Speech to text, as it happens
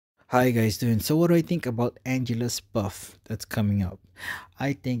Hi guys, doing so what do I think about Angela's buff that's coming up?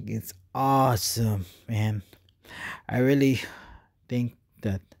 I think it's awesome, man. I really think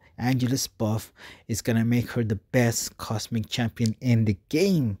that Angela's buff is gonna make her the best cosmic champion in the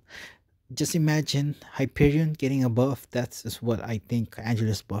game. Just imagine Hyperion getting a buff. That's just what I think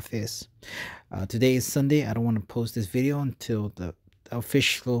Angela's buff is. Today is Sunday. I don't want to post this video until the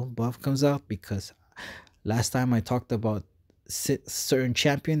official buff comes out because last time I talked about certain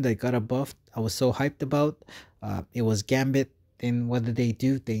champion that got a buff I was so hyped about. It was Gambit. And what did they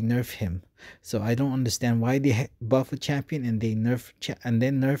do? They nerf him. So I don't understand why they buff a champion and they and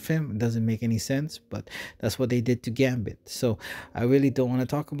then nerf him. It doesn't make any sense. But that's what they did to Gambit. So I really don't want to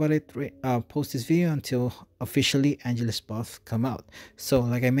talk about it. Post this video until officially Angela's buff come out. So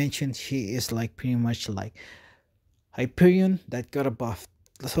like I mentioned, she is like pretty much like Hyperion that got a buff.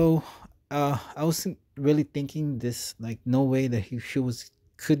 So I wasn't really thinking this, like no way that she was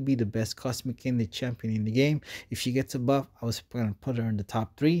could be the best Cosmic Candy champion in the game. If she gets a buff, I was gonna put her in the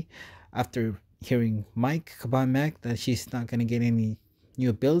top 3. After hearing Mike Kabamag that she's not gonna get any new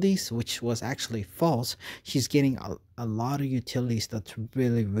abilities, which was actually false. She's getting a lot of utilities that's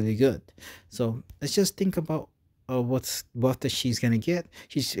really good. So let's just think about what's buff that she's gonna get.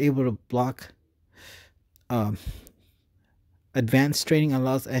 She's able to block um advanced training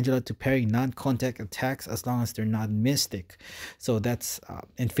allows Angela to parry non-contact attacks as long as they're not mystic. So that's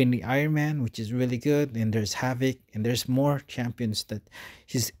Infinity Iron Man, which is really good. And there's Havoc, and there's more champions that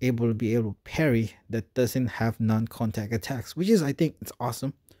she's able to be able to parry that doesn't have non-contact attacks, which is, I think, it's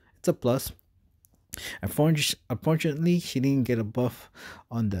awesome. It's a plus. Unfortunately, she didn't get a buff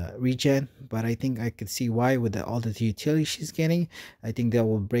on the regen, but I think I could see why with all the utility she's getting. I think that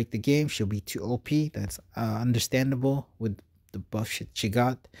will break the game. She'll be too OP. That's understandable with the buff she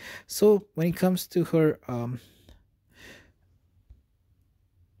got. So when it comes to her, what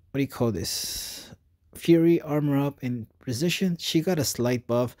do you call this? Fury, armor up, and precision, she got a slight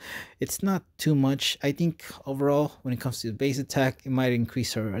buff. It's not too much. I think overall, when it comes to the base attack, it might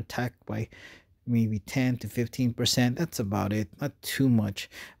increase her attack by maybe 10 to 15%. That's about it, not too much.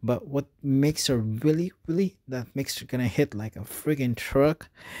 But what makes her really that makes her gonna hit like a friggin' truck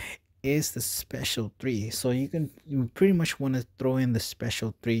is the special 3. So you pretty much want to throw in the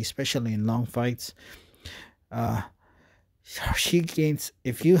special 3, especially in long fights. uh she gains,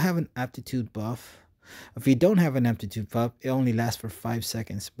 if you have an aptitude buff. If you don't have an aptitude buff, it only lasts for 5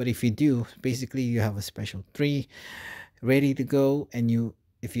 seconds, but if you do, basically you have a special 3 ready to go. And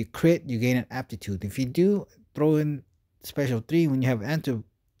if you crit, you gain an aptitude. If you do throw in special 3 when you have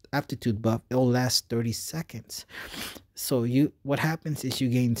aptitude buff, it'll last 30 seconds. So what happens is you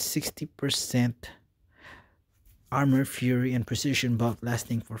gain 60% armor, fury, and precision buff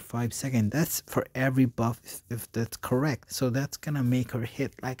lasting for 5 seconds. That's for every buff, if that's correct. So that's gonna make her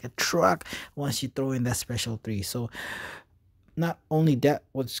hit like a truck once you throw in that special 3. So not only that,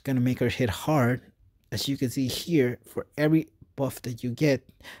 what's gonna make her hit hard, as you can see here, for every buff that you get,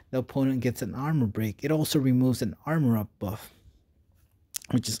 the opponent gets an armor break. It also removes an armor up buff,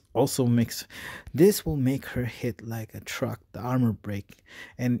 which is also makes this will make her hit like a truck, the armor break.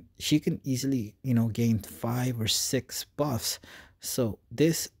 And she can easily, gain 5 or 6 buffs. So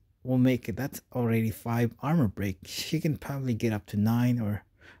this will make it, that's already 5 armor break. She can probably get up to 9 or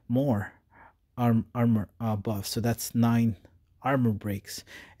more armor buffs. So that's 9 armor breaks,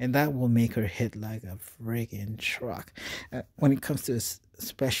 and that will make her hit like a friggin' truck. When it comes to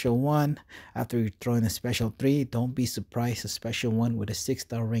special 1, after you throw in a special 3, don't be surprised. A special 1 with a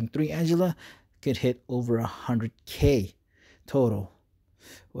 6-star rank 3 Angela could hit over 100k total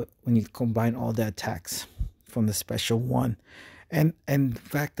when you combine all the attacks from the special 1. And the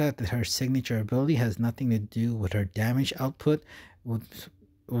fact that her signature ability has nothing to do with her damage output will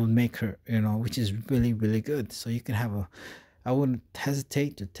make her, which is really good. So you can have I wouldn't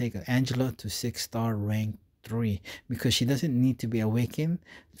hesitate to take Angela to 6-star rank 3, because she doesn't need to be awakened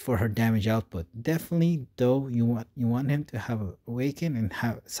for her damage output. Definitely though, you want him to have awaken and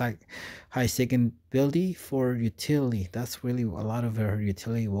have high second ability for utility. That's really a lot of her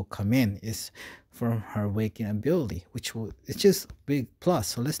utility will come in is from her awaken ability, which will, it's just big plus.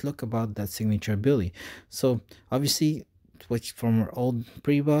 So let's look about that signature ability. So obviously, which from her old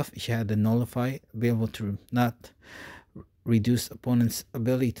pre-buff, she had the nullify, be able to not reduce opponent's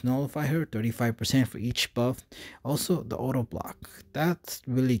ability to nullify her 35% for each buff. Also the auto block, that's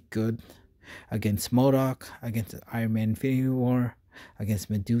really good against MODOK, against Iron Man Infinity War, against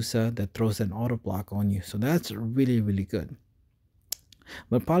Medusa, that throws an auto block on you. So that's really good.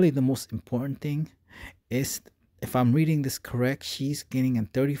 But probably the most important thing is, if I'm reading this correct, she's getting a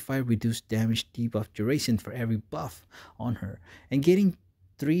 35 reduced damage debuff duration for every buff on her, and getting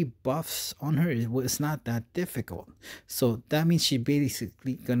three buffs on her. It's not that difficult. So that means she's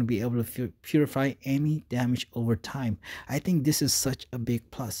basically going to be able to purify any damage over time. I think this is such a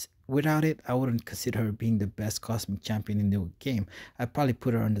big plus. Without it, I wouldn't consider her being the best cosmic champion in the game. I'd probably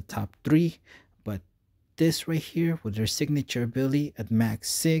put her on the top 3, but this right here with her signature ability at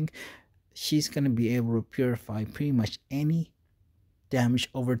max sig, she's going to be able to purify pretty much any damage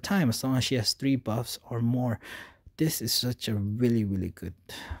over time as long as she has 3 buffs or more. This is such a really good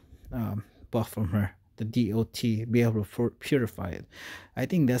buff from her, the DOT, be able to purify it. I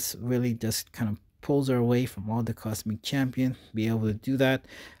think that's really just kind of pulls her away from all the cosmic champion, be able to do that.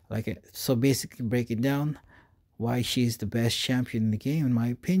 So basically break it down, why she's the best champion in the game in my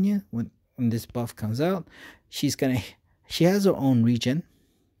opinion. When this buff comes out, she has her own regen.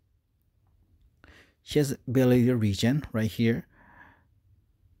 She has ability to regen right here,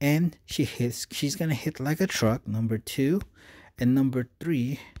 and she's gonna hit like a truck, number 2. And number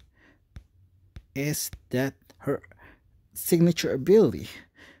 3 is that her signature ability,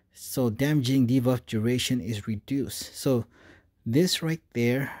 so damaging debuff duration is reduced. So this right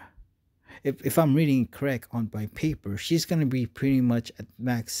there, if I'm reading it correct on by paper, she's gonna be pretty much at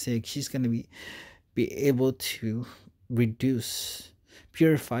max sig. She's gonna be able to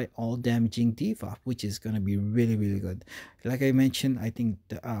purify all damaging debuff, which is gonna be really good. Like I mentioned, I think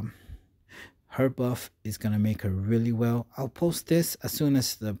the her buff is gonna make her really well. I'll post this as soon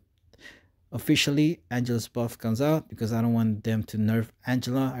as the officially Angela's buff comes out, because I don't want them to nerf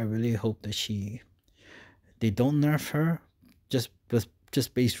Angela. I really hope that they don't nerf her.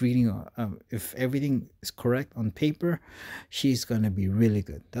 Just based reading, if everything is correct on paper, she's gonna be really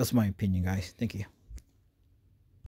good. That's my opinion, guys. Thank you.